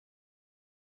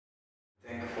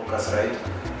Thank Focusrite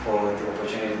for the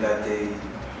opportunity that they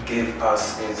gave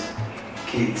us as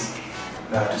kids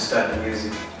to study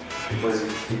music. Because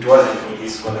if it wasn't for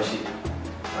this scholarship,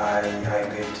 I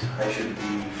bet I should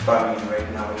be farming right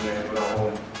now here at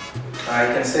home. I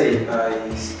can say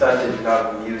I started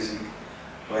loving music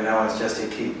when I was just a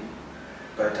kid,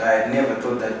 but I had never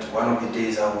thought that one of the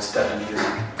days I would study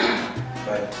music.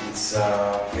 But it's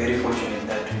very fortunate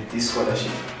that with this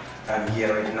scholarship I'm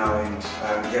here right now and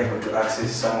I'm able to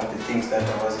access some of the things that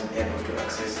I wasn't able to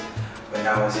access when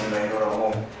I was in my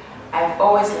rural home. I've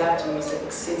always loved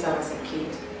music since I was a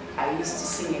kid. I used to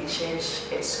sing at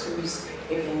church, at schools,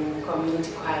 even in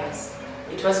community choirs.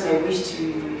 It was my wish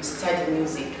to study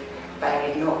music, but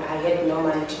I had no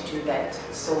money to do that.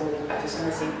 So I just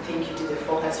want to say thank you to the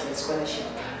Focusrite Scholarship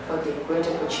for the great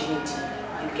opportunity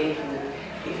you gave me.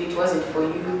 If it wasn't for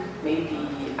you, maybe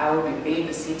I would be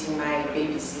babysitting my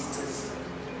baby sisters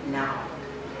now.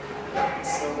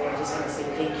 So I just want to say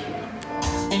thank you.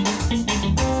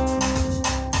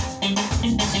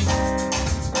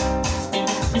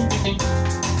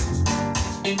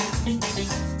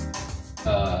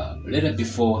 Later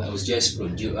before, I was just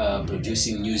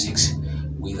producing music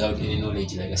without any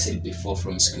knowledge, like I said before,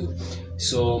 from school.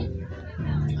 So,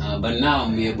 but now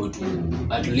I'm able to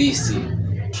at least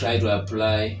try to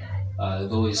apply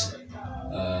those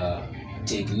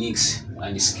techniques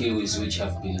and skills which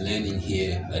I've been learning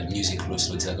here at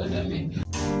Crossroads Academy.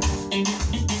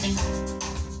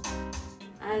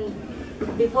 And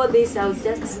before this, I was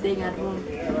just staying at home,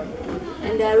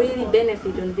 and I really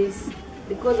benefit on this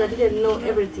because I didn't know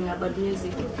everything about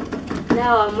music.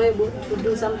 Now I'm able to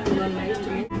do something on my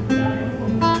instrument.